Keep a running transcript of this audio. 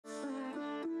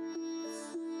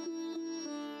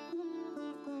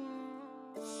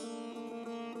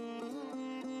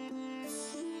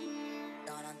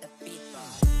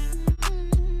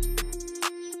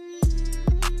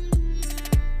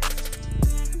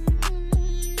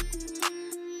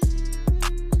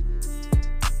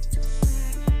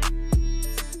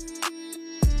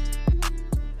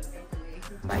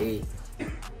भाई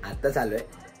आत्ता चालू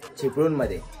आहे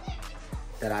चिपळूणमध्ये.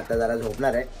 तर आता जरा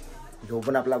झोपणार आहे,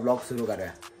 झोपून आपला ब्लॉग सुरू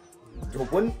करूया.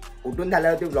 झोपून उठून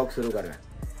झाल्यावरती ब्लॉग सुरू करूया.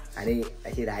 आणि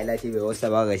अशी राहायला अशी व्यवस्था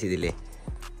बघा कशी दिली,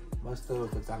 मस्त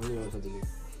व्यवस्था, चांगली व्यवस्था दिली.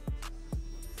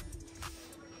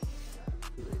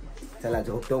 चला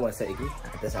झोपतो मस्त की.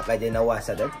 आता सकाळचे 9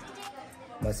 वाजता तर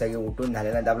मस्त की उठून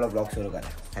झाल्यानंतर आपला ब्लॉग सुरू करा.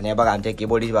 आणि हे बघा आमच्या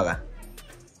कीबोर्डीज बघा.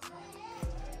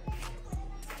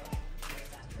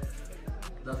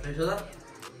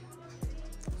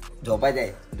 झोपायचं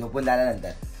आहे, झोपून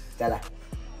झाल्यानंतर. चला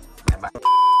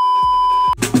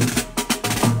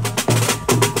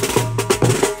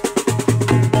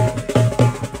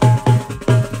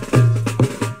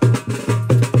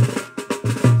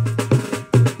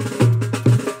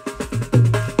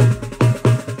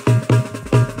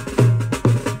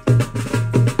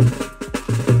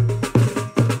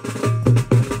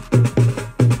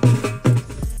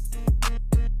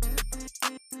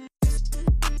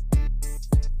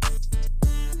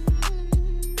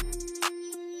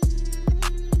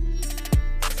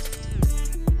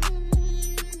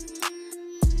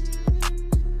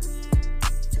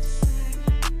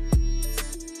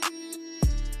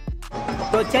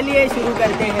तो चलिए शुरू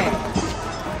करते हैं.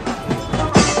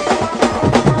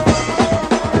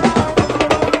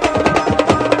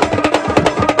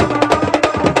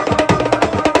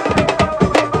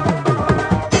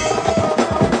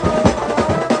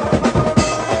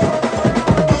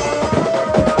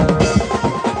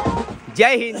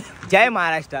 जय हिंद, जय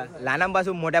महाराष्ट्र.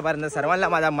 लहानांपासून मोठ्यापर्यंत सर्वांना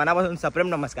माझा मनापासून सप्रेम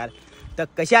नमस्कार. तर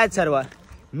कसे आहात सर्व?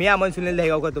 मी अमन सुनील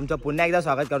दहिगावकर तुमचं पुन्हा एकदा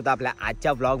स्वागत करतो आपल्या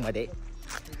आजच्या ब्लॉगमध्ये.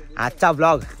 आजचा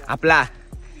व्लॉग आपला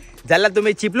ज्याला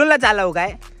तुम्ही चिपळूणला चालव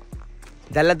काय,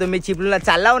 ज्याला तुम्ही चिपळूणला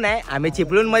चाललाव नाही, आम्ही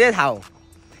चिपळूणमध्येच आहो.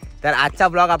 तर आजचा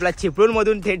ब्लॉग आपला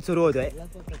चिपळूणमधून थेट सुरू होतोय.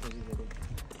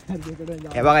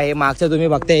 हे बघा, हे मागचं तुम्ही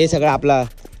बघताय हे सगळं आपलं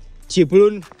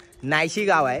चिपळूण नायशी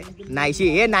गाव आहे. नायशी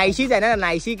हे नायशीच आहे ना,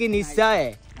 नायशी की निस्सा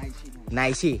आहे?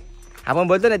 नायशी आपण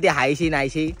बोलतो ना, ती हायशी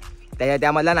नायशी,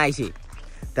 त्यामधला नायशी.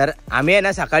 तर आम्ही आहे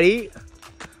ना सकाळी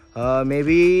मे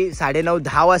बी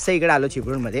 9:30-10 वाजता इकडे आलो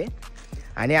चिपळूणमध्ये.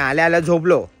 आणि आल्या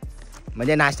झोपलो,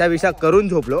 म्हणजे नाश्ता बिष्टा करून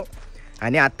झोपलो.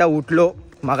 आणि आत्ता उठलो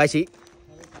मगाशी,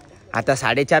 आता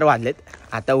 4:30 वाजलेत.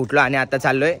 आता उठलो आणि आता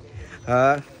चाललो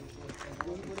आहे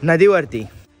नदीवरती.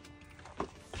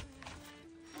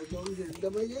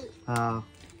 हां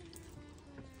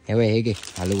हे घे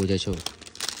आलू भुजा शो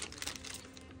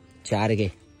 4 घे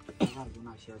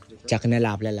चकण्याला.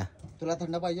 आपल्याला तुला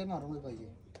थंड पाहिजे नॉर्मल पाहिजे?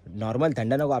 नॉर्मल,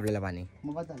 थंड नको आपल्याला पाणी.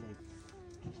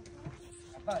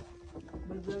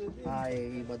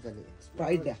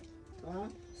 स्प्राईट द्या,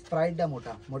 स्प्राईट द्या.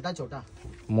 मोठा मोठा छोटा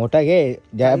मोठा घे.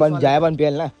 जयाबन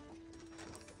पियल ना.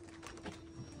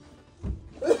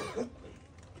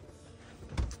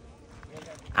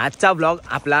 आजचा ब्लॉग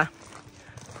आपला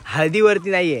हळदीवरती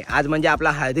नाहीये आज, म्हणजे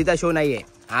आपला हळदीचा शो नाहीये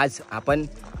आज. आपण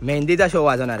मेहंदीचा शो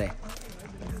वाजवणार आहे.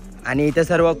 आणि इथं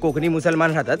सर्व कोकणी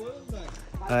मुसलमान राहतात.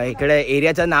 इकडे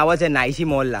एरियाचं नावच आहे नायशी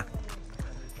मोहल्ला.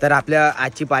 तर आपल्या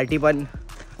आजची पार्टी पण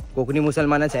कोकणी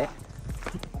मुसलमानच आहे.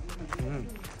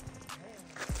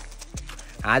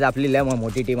 आज आपली लय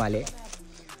मोठी टीम आली,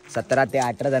 17 ते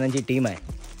 18 जणांची टीम आहे.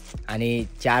 आणि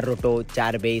 4 रोटो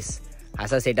 4 बेस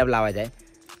असा सेटअप लावायचा आहे.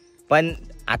 पण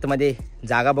आतमध्ये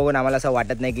जागा बघून आम्हाला असं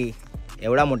वाटत नाही की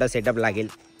एवढा मोठा सेटअप लागेल.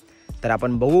 तर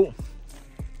आपण बघू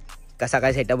कसा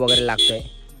काय सेटअप वगैरे लागतो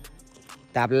आहे.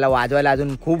 तर आपल्याला वाजवायला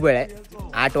अजून खूप वेळ आहे.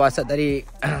 8 वाजता तरी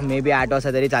मे बी 8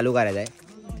 वाजता तरी चालू करायचं आहे.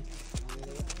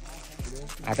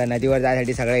 आता नदीवर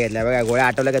जायसाठी सगळं घेतलं बघा. गोळ्या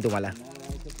आठवल्या का तुम्हाला?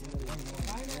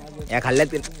 या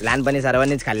खाल्ल्यात लहानपणी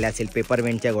सर्वांनीच खाल्ल्या असेल,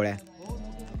 पेपरमेंटच्या गोळ्या.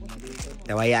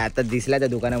 तेव्हा या आता दिसल्या त्या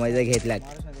दुकानामध्ये घेतल्यात.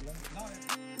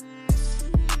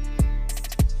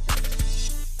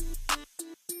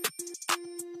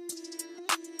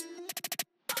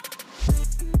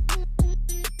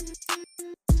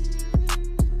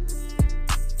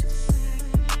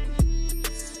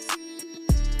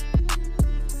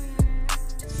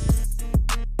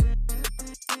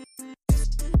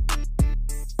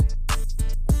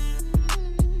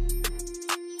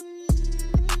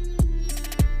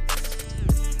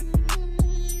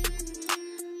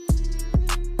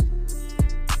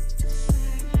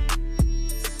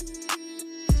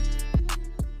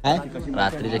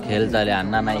 रात्रीचे खेळ झाले.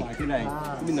 अण्णा नाही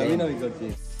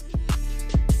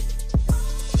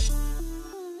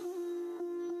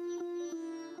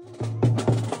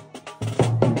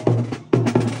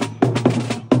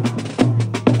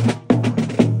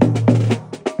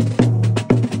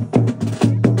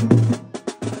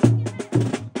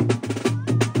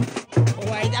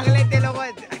ते लोक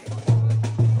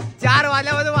 4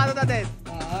 वाजल्यापासून वाजवतात आहेत.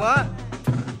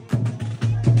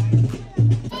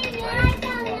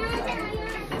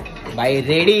 भाई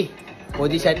रेडी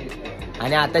पोझिशन.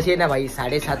 आणि आताशी ना भाई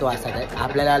 7:30 वाजतात आहेत.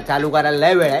 आपल्याला चालू करायला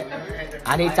लय वेळ आहे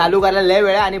आणि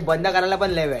आणि बंद करायला पण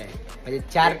लय वेळ आहे. म्हणजे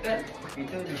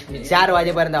 4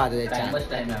 वाजेपर्यंत वाजत. टाइमच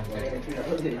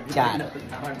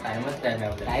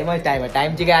टाइम आहे.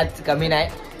 टाइमची काय आज कमी नाही.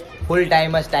 फुल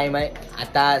टाइम आहे.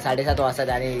 आता 7:30 वाजतात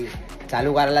आणि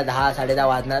चालू करायला 10-10:30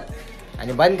 वाजणार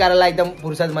आणि बंद करायला एकदम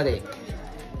फुर्सतमध्ये.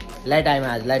 लय टाइम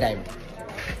आहे आज, लय टाइम.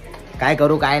 काय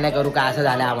करू काय नाही करू काय असं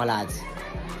झालं आम्हाला आज.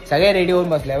 सगळे रेडी होऊन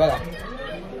बसले बघा.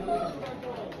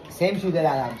 सेम शूज आहे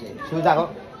दादा आमचे. शूज दाखव.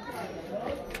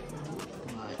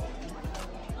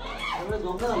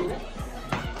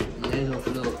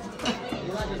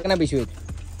 ना पिशवीत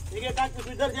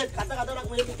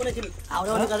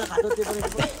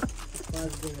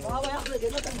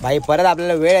भाई परत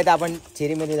आपल्याला वेळ आहे तर आपण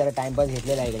चेरीमध्ये जरा टाइमपास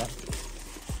घेतलेला आहे इकडं.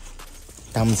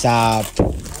 थम्सअप,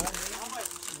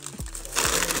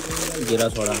 जीरा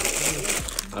सोडा,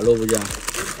 आलू भुजा,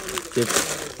 चिप्स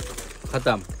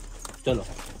खत्म. चलो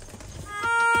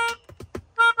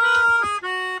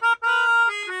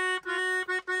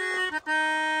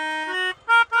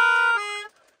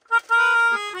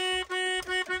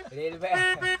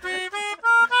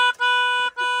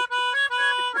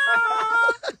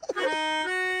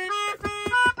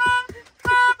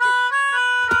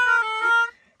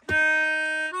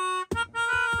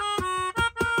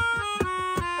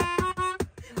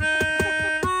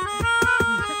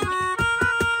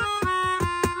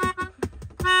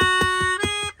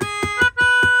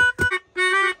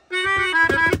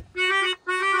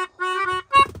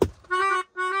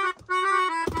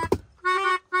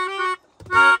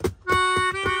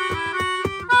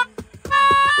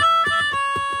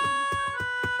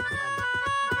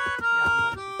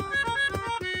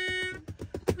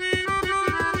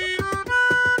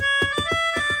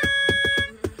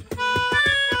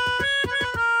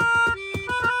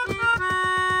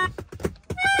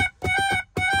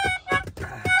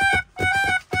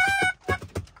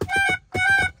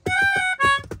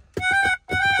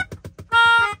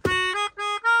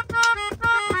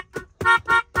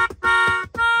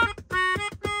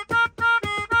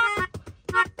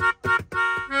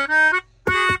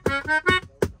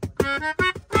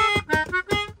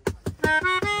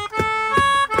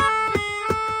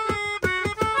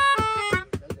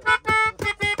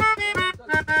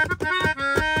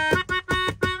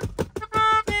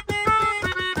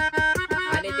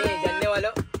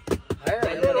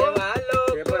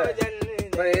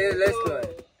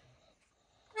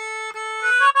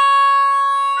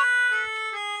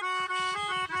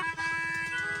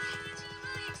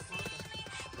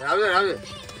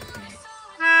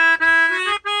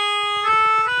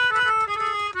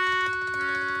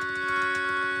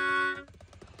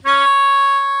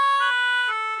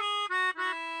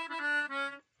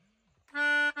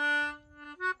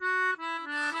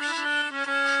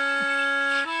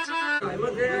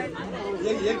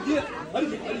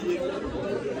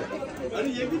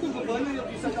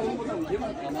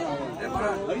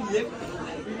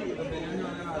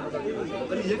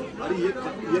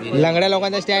लंगड्या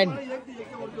लोकांचा स्टँड.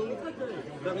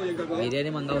 बिर्याणी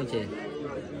मागवचे.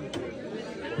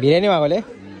 बिर्याणी मागवले.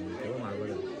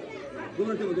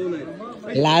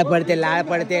 लाळ पडते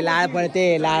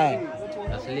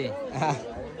असली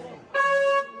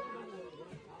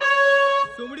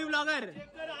सुमडी ब्लॉगर.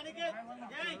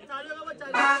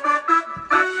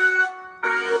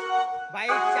 भाई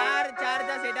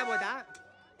 4-4चा सेटअप होता.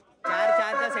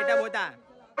 4-4चा सेटअप होता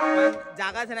पण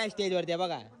जागाच नाही स्टेज वरती.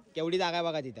 बघा केवढी जागा आहे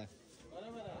बघा तिथं.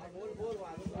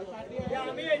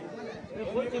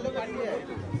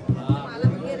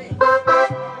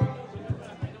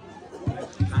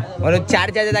 म्हणून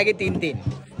 4च्या जागी 3-3.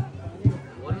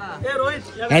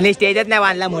 ह्यांनी स्टेजच नाही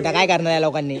बांधला मोठा. काय करणार या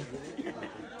लोकांनी.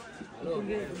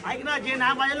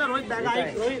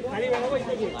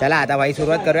 चला आता भाई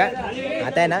सुरुवात करूया.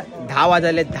 आता आहे ना 10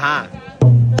 वाजले. 10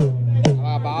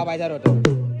 बाबा बायचा रोट.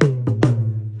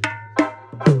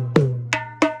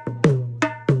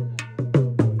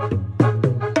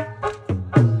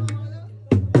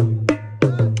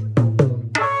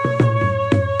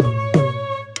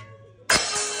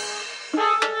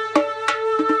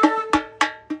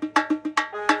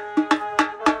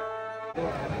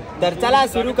 तर चला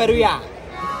सुरू करूया.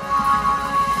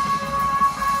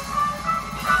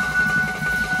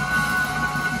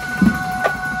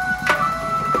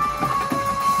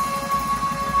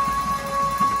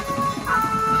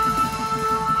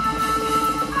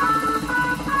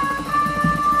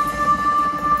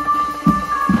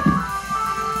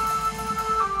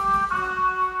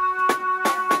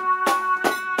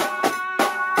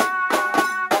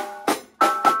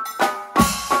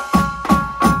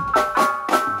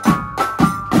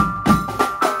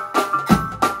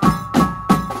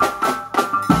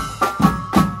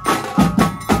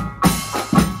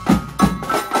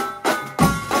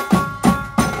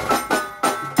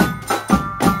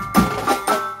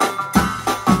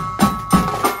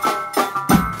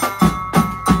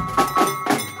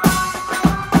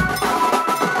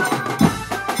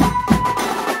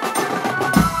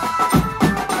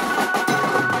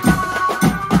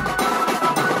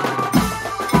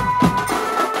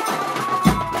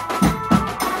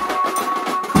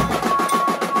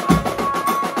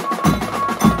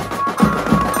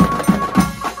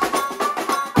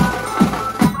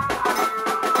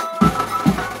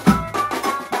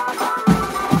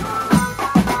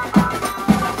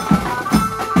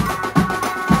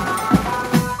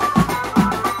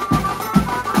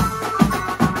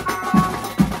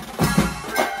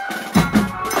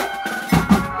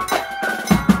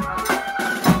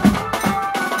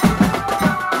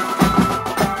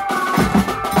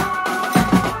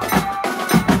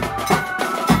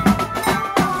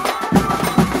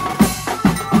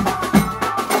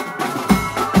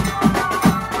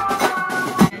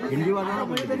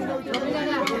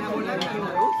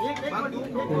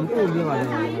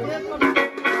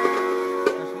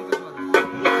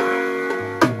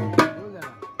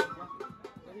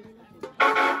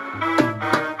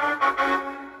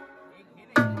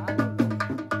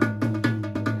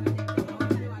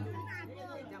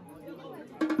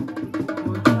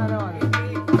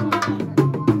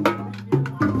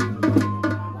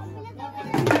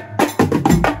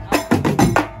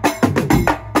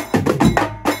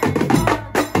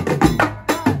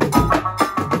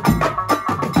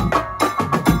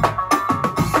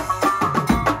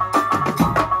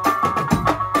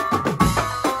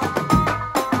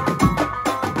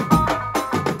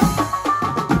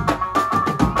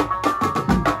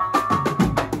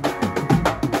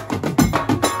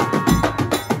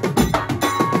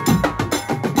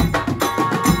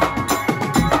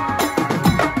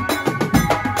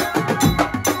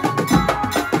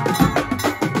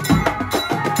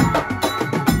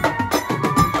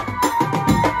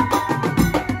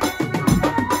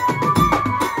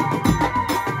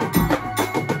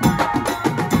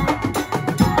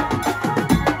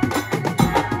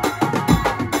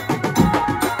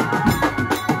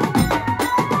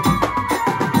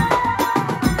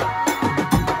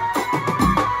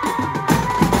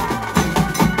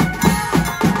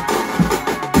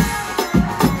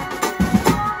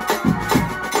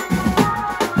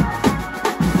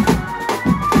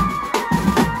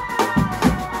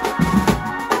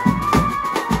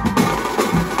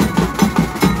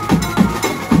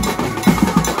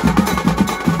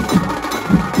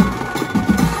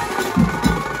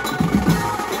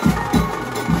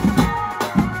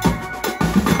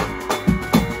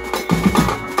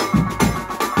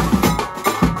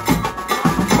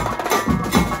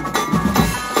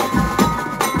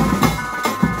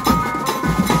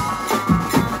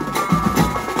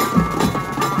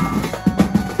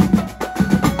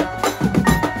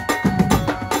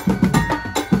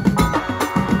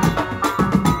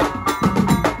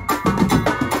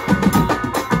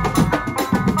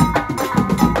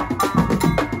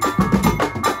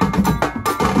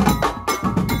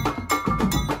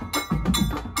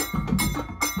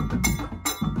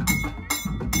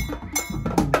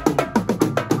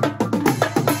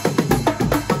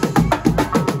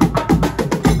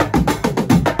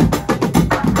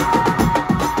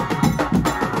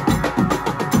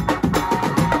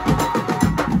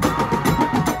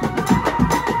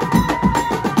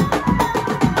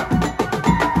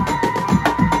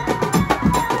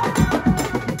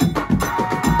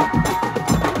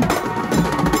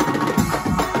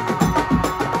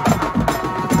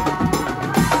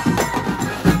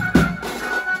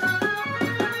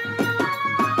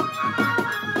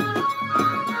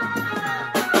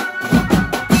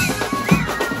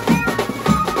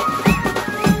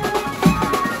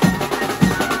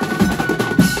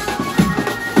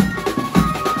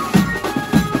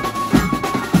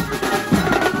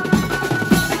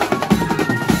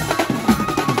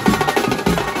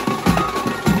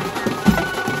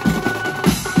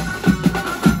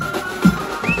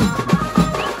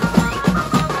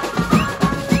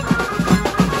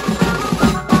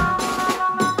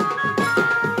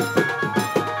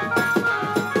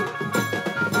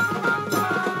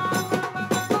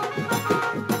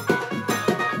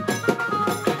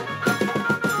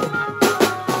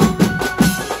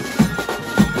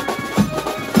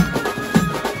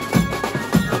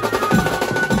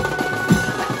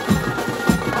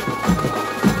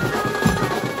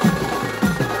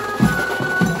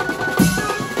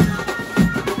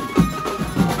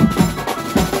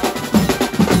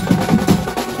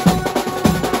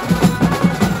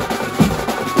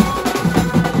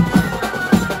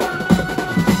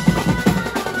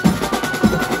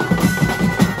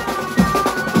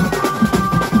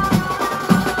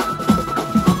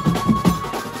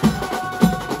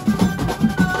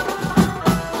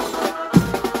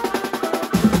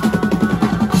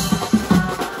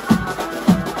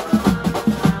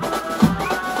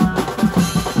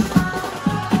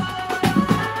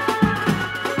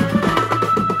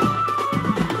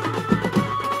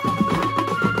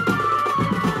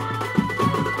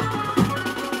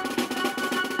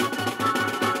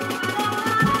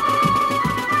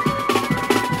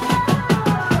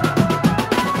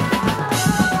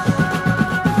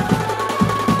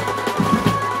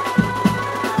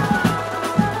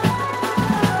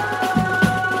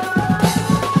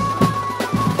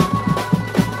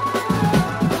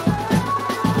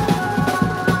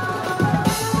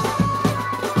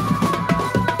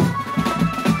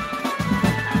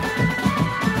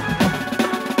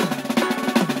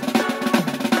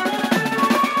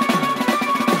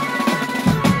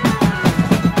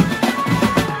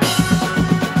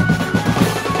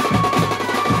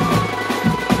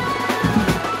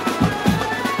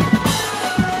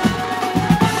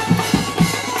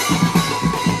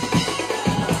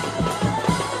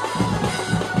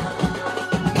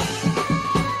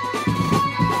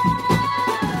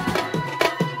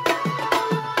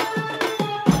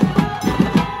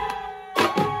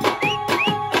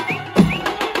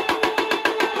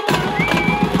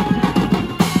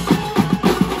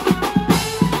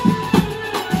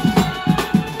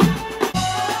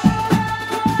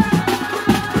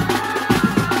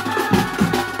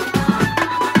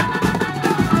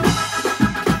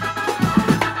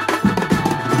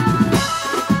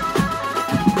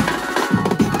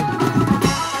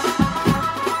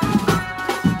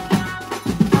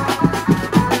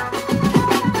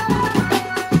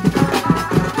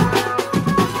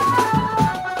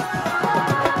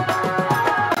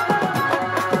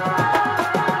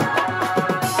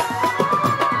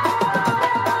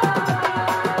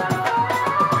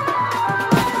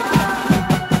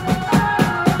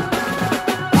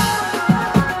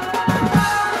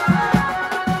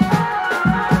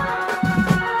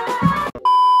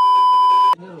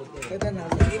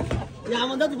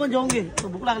 जेवून घे,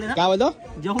 भूक लागली ना. काय बोलतो?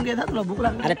 जेवून घे ना, तुला भूक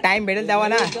लागली. अरे टाइम भेटेल तेव्हा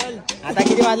ना. आता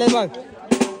किती वाजले बघ?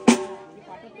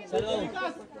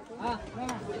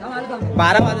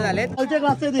 12 वाजत आलेत.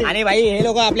 आणि भाई हे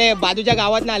लोक आपल्या बाजूच्या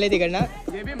गावात ना आले तिकडनं.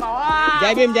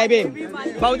 जय भीम जय भीम.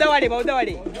 बौद्धवाडी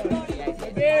बौद्धवाडी.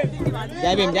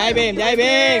 जय भीम जय भीम जय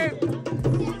भीम.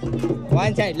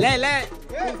 वन साइड लय लय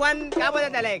तुफान काय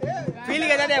बोलतात त्याला, एक फील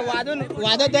घेतात वाजून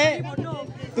वाजत आहे.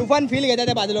 तुफान फील घेतात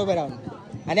ते बाजूला उभे राहून.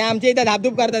 आणि आमच्या इथं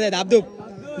धापधूप करतात धापधूप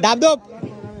धापधूप.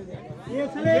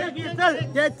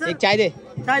 एक चाय दे.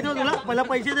 चाय देऊ तुला, मला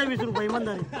पैसे दे 20 रुपये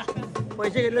इमानदारी.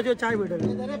 पैसे घेतल्याशिवाय चाय भेटेल.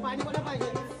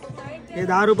 हे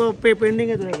 10 रुपये पेंडिंग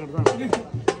आहे तुझ्याकडे.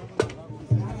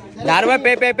 10 रुपये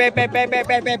पे पे पे पे पे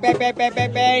पे पे पे पे पे पे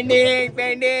पेंडिंग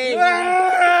पेंडिंग.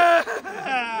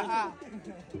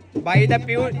 भाई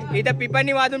इथं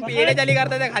पिपानी वाजून येडे चाली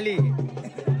करतात खाली.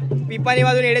 पिपानी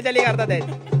वाजून येडे चाली करतात आहेत.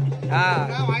 हा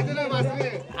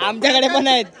आमच्याकडे पण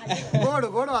आहेत. गोड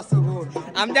गोड वाजतो गोड.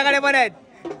 आमच्याकडे पण आहेत.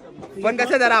 पण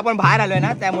कसं जरा आपण बाहेर आलोय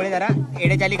ना, त्यामुळे जरा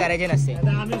येडेचाली करायची नसते.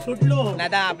 आम्ही सुटलो ना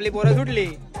आता आपली पोरं सुटली.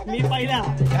 मी पहिला.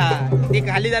 हा ती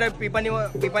खाली जरा पिपानी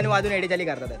वाजून येडेचाली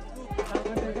करतात.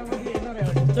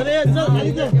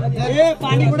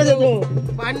 पाणी कुठे देतो?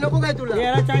 पाणी नको काय तुला?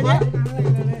 चाय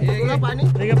तुला पाणी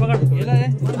पकड.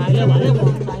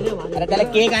 अरे त्याला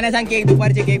केक आणा सांग. केक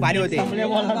दुपारचे केक भारी होते.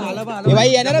 हे भाई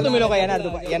येणार ना तुम्ही लोक? येणार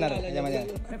येणार त्याच्यामध्ये.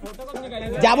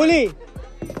 जाबुली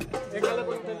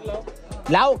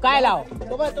लाव काय लाव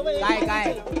काय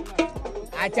काय.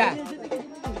 अच्छा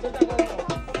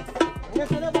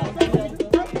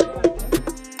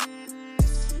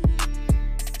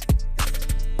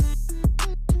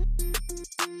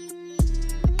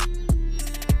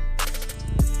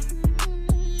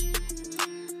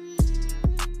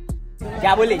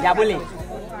जाबुली जाबुली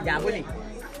जाबुली.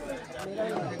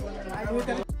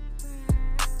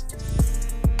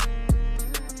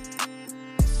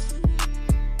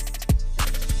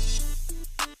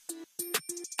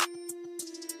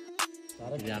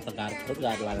 आता गार खूप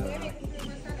गार लागला.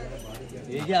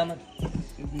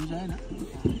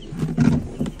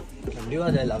 थंडी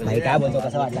वाजायला लागली. काय बोलतो?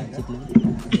 कसा वाटला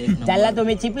चिपलून? चालला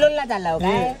तुम्ही चिपलूनला चालला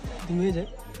काय?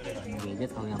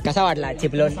 कसा वाटला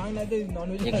चिपलून?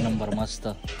 एक नंबर मस्त.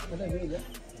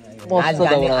 आज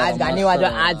गाणी वाजवा.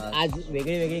 आज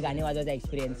वेगळी वेगळी गाणी वाजवायचा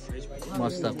एक्सपिरियन्स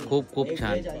मस्त. खूप खूप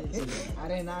छान.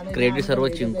 क्रेडिट सर्व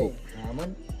चिंकू.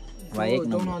 एक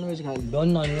नॉनव्हेज खायला.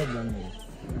 2 नॉनव्हेज 2 व्हेज.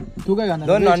 तू काय खाणार?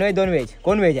 2 नॉनव्हेज 2 व्हेज.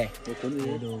 कोण व्हेज आहे?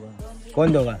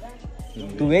 कोण दोघा?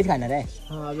 तू व्हेज खाणार आहे?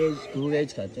 हा व्हेज. तू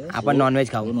व्हेज खाते. आपण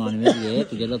नॉनव्हेज खाऊ. नॉनव्हेज घे.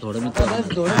 तुझ्याला थोडं मी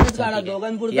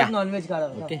दोघांपुरतं नॉनव्हेज काढा.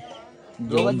 ओके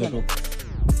जेवण भेटू.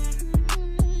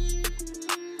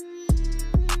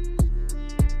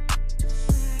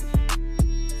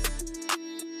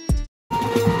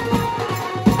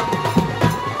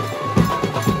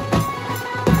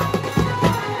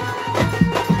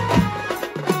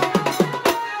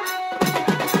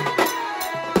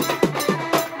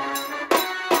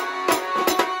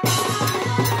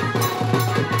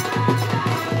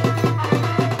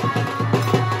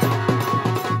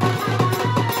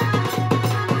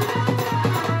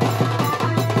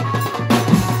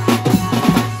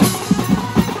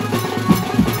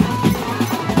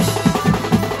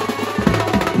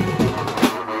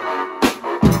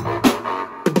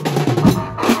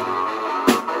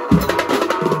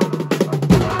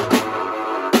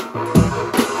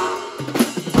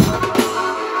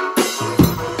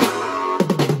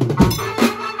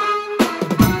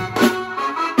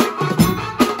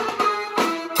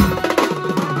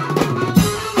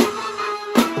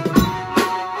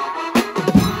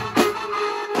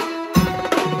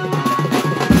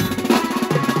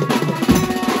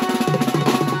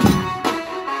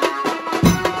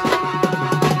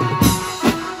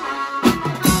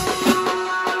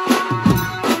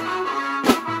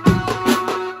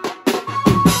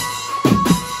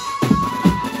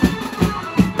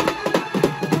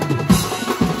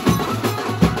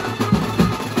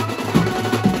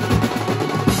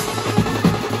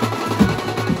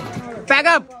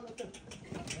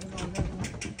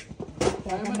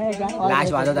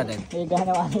 लाश वाजवतात आहेत. एक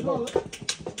गाणं वाजवतात.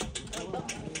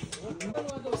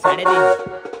 3:30.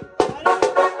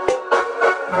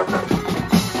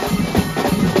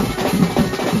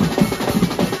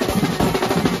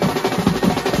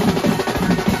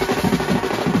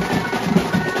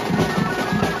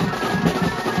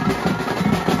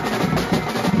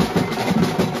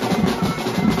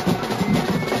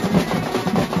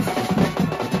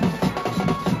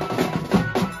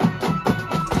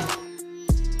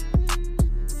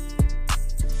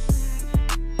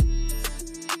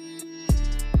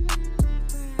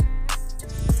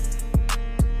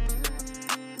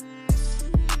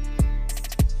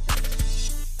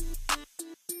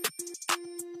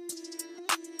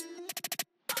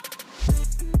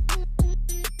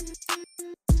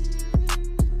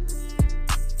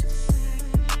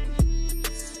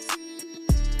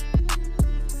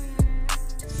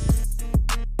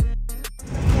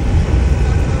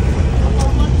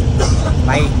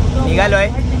 निघालोय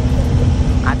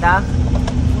आता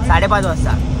 5:30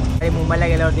 वाजता. मुंबईला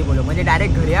गेल्यावरती बोलू, म्हणजे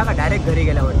डायरेक्ट घरी का डायरेक्ट घरी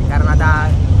गेल्यावरती, कारण आता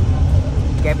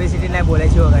कॅपॅसिटी नाही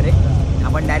बोलायची वगैरे.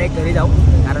 आपण डायरेक्ट घरी जाऊ,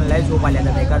 कारण लय झोप आली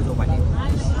आता, बेकार झोप आली.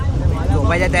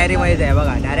 झोपायच्या तयारीमध्येच आहे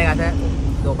बघा, डायरेक्ट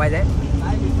असं झोपायचं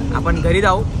आहे. आपण घरी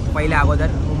जाऊ पहिले,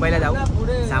 अगोदर मुंबईला जाऊ,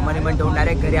 सामान पण ठेवून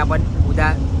डायरेक्ट घरी आपण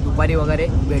उद्या दुपारी वगैरे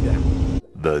भेटूया.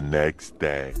 The next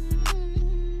day.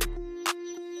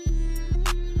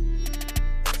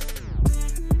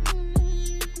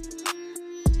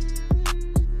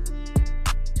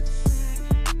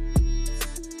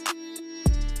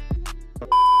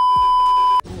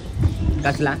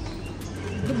 कसला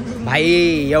भाई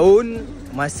येऊन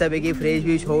मस्तपैकी फ्रेश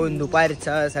विश होऊन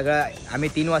दुपारचं सगळं आम्ही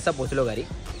 3 वाजता पोचलो घरी.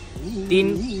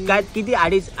 3 काय किती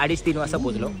 2:30-3 वाजता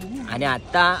पोचलो आणि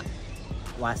आत्ता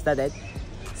वाजतात आहेत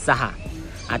 6.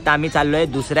 आता आम्ही चाललोय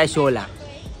दुसऱ्या शोला.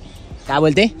 काय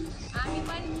बोलते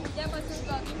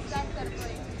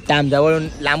टाम जवळून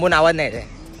लांबून आवाज नाही आहे.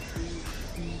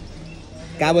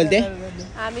 काय बोलते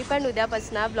आम्ही पण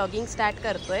उद्यापासून ब्लॉगिंग स्टार्ट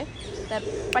करतोय. तर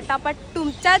पटापट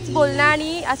तुमच्याच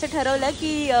बोलण्याने असं ठरवलं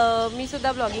की मी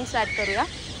सुद्धा ब्लॉगिंग स्टार्ट करूया.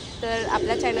 तर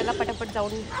आपल्या चॅनलला पटापट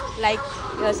जाऊन लाईक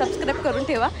सबस्क्राईब करून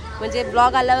ठेवा, म्हणजे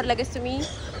ब्लॉग आल्यावर लगेच तुम्ही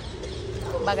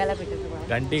बघायला भेटेल.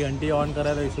 घंटी ऑन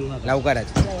करायला विसरू नका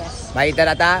लवकरच भाई. तर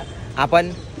आता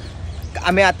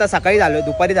आम्ही आता सकाळी झालोय,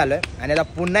 दुपारी झालोय आणि आता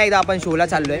पुन्हा एकदा आपण शोला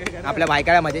चाललोय आपल्या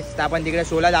भायखळ्यामध्ये. तर आपण तिकडे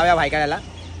शोला जाऊया भायखळ्याला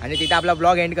आणि तिथे आपला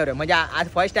ब्लॉग एंड करूया. म्हणजे आज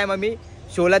फर्स्ट टाइम आम्ही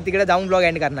शोला तिकडे जाऊन ब्लॉग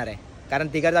एंड करणार आहे, कारण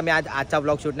तिकडचा आम्ही आजचा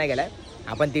ब्लॉग शूट नाही केलाय.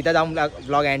 आपण तिथं जाऊन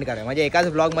ब्लॉग एंड करूया, म्हणजे एकाच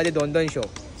ब्लॉगमध्ये 2-2 शो.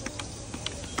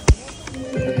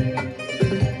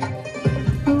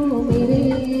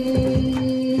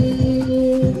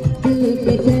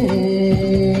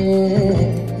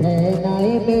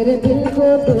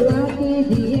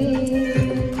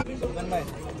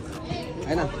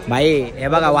 भाई हे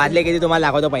बघा वाजले किती तुम्हाला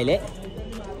दाखवतो. पहिले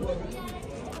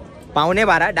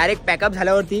 11:15 डायरेक्ट पॅकअप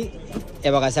झाल्यावरती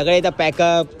हे बघा सगळे इथं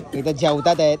पॅकअप, इथं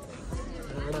जेवतात आहेत.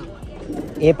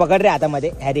 हे पकड रे हातामध्ये,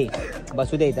 हॅरी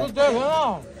बसू दे इथं.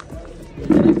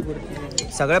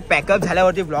 सगळं पॅकअप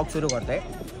झाल्यावरती ब्लॉग सुरू करतोय.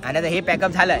 आणि आता हे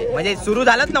पॅकअप झालंय, म्हणजे सुरू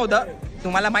झालंच नव्हतं,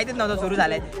 तुम्हाला माहितीच नव्हतं सुरू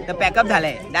झालंय. तर पॅकअप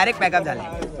झालंय, डायरेक्ट पॅकअप झालंय.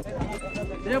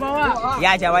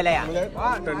 या जेवायला या.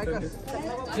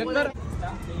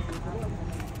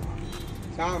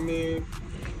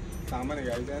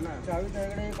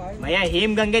 भैया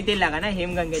हिमगंगे तेल लगा ना,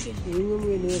 हिमगंगे तेल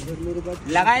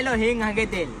लगाय लो, हिंग हंगे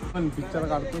तेल पिक्चर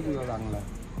काढतो तुझा चांगला.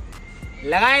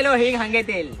 लगाय लो हिंग हंगे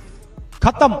तेल.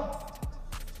 खत्म.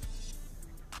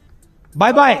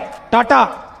 Bye bye, Tata,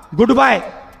 good bye,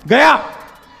 गया.